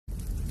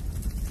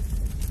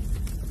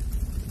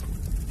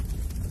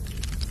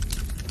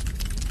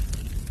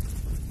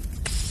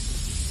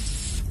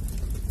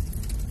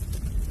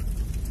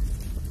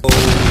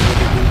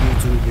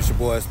your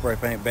boy Spray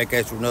Paint back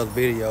at you with another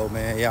video,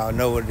 man. Y'all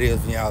know what it is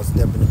when y'all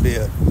step in the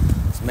building.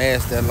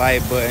 Smash that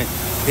like button,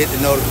 hit the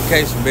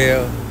notification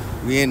bell.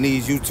 We in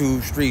these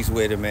YouTube streets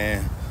with it,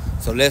 man.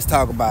 So let's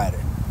talk about it.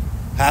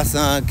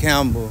 Hassan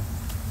Campbell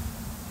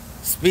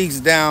speaks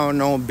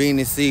down on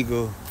Beanie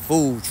Sigel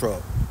food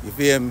truck. You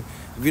feel me?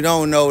 If you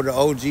don't know, the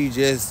OG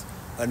just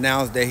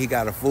announced that he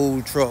got a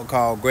food truck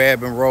called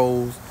Grab and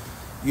Rolls.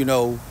 You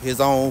know,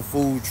 his own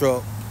food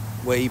truck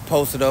where he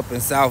posted up in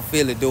South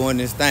Philly doing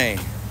this thing.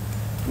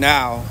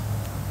 Now,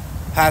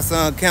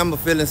 Hassan Campbell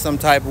feeling some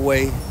type of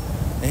way,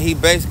 and he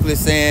basically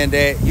saying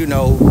that, you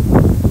know,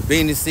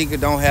 Beanie Sigel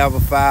don't have a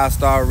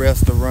 5-star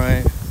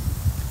restaurant.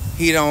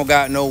 He don't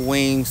got no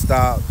wing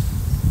stops.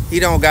 He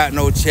don't got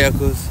no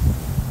checkers.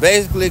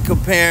 Basically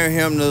comparing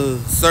him to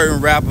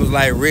certain rappers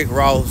like Rick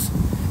Ross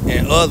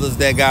and others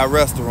that got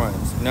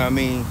restaurants. You know what I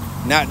mean?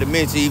 Not to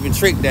mention even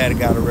Trick Daddy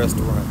got a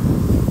restaurant.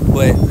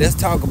 But let's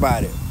talk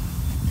about it.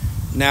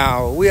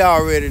 Now, we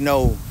already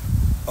know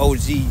OG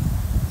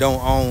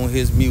don't own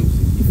his music.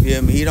 You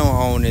feel me? He don't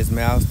own his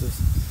masters.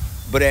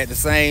 But at the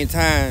same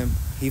time,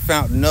 he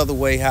found another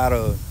way how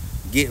to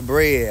get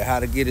bread, how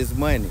to get his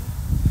money.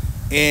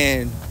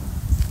 And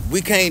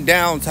we can't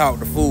down talk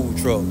the food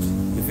trucks.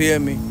 You feel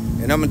me?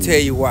 And I'm gonna tell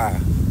you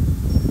why.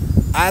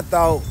 I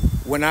thought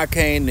when I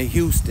came to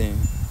Houston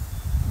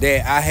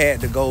that I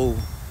had to go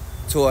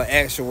to an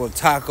actual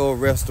taco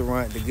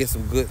restaurant to get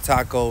some good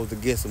tacos, to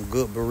get some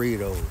good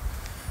burritos.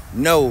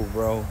 No,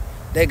 bro.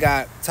 They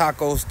got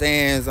taco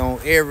stands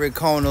on every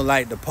corner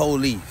like the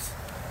police.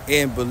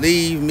 And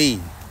believe me,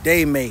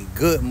 they make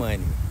good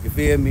money. You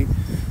feel me?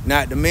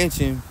 Not to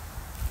mention,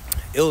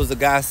 it was a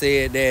guy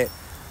said that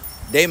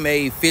they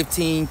made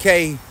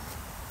 $15K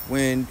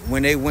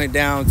when they went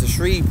down to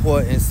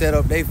Shreveport and set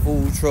up their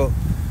food truck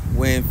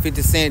when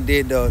 50 Cent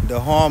did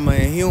the Harmon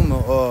and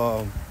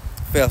Humor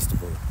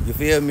festival. You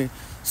feel me?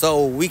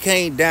 So we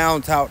can't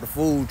down talk the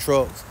food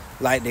trucks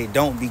like they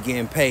don't be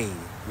getting paid.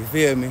 You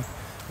feel me?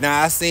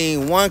 Now, I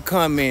seen one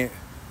comment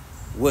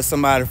what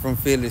somebody from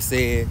Philly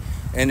said,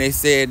 and they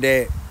said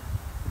that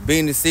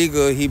Beanie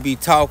Sigel, he be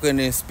talking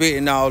and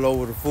spitting all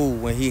over the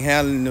food. When he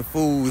handling the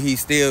food, he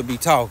still be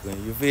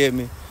talking. You feel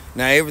me?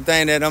 Now,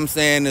 everything that I'm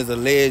saying is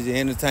alleged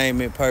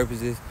entertainment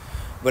purposes,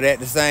 but at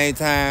the same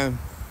time,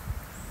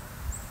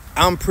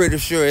 I'm pretty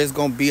sure it's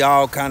gonna be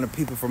all kind of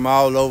people from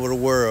all over the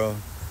world.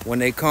 When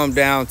they come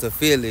down to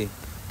Philly,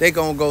 they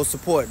gonna go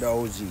support the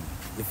OG.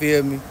 You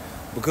feel me?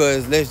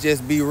 Because let's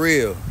just be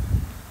real.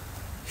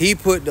 He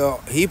put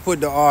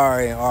the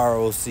R in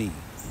ROC.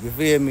 You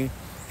feel me?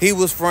 He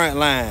was front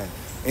line.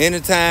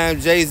 Anytime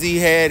Jay-Z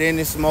had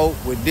any smoke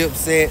with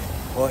Dipset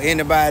or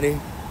anybody,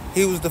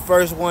 he was the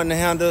first one to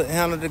handle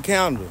the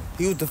candle.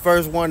 He was the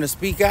first one to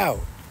speak out.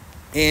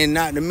 And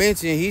not to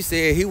mention, he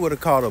said he would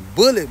have caught a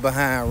bullet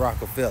behind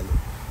Rockefeller.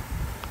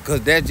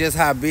 Cause that's just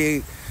how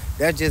big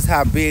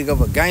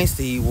of a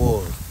gangster he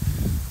was.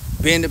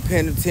 Been to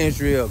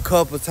penitentiary a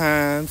couple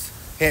times,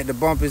 had to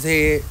bump his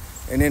head,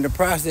 and in the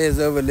process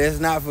of it, let's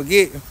not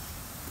forget,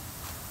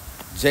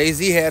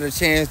 Jay-Z had a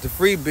chance to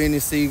free Beanie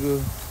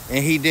Sigel,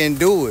 and he didn't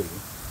do it.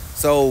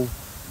 So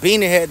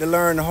Beanie had to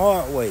learn the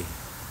hard way,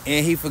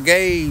 and he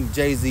forgave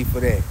Jay-Z for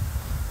that.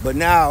 But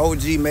now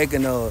OG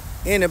making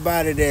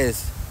anybody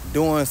that's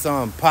doing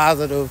something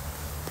positive,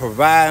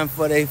 providing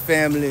for their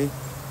family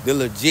the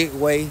legit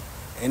way,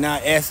 and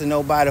not asking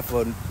nobody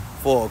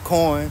for a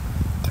coin,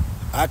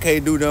 I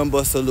can't do nothing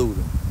but salute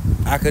him.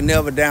 I could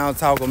never down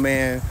talk a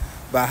man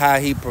by how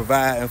he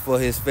providing for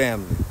his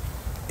family.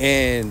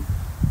 And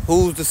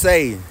who's to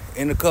say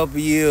in a couple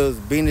years,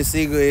 Beanie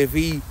Sigel,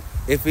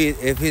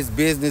 if his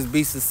business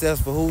be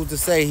successful, who's to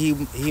say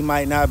he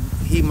might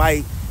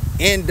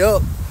end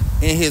up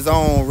in his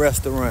own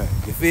restaurant.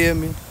 You feel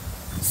me?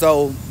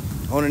 So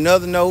on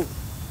another note,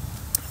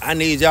 I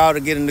need y'all to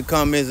get in the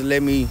comments and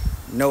let me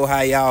know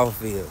how y'all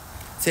feel.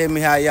 Tell me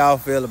how y'all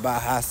feel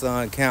about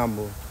Hassan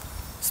Campbell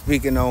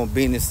speaking on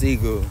Beanie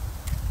Sigel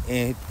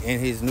in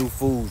his new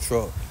food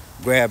truck,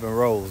 Grab and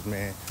Rolls,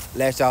 man.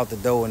 Latch out the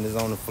door and it's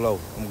on the floor.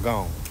 I'm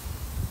gone.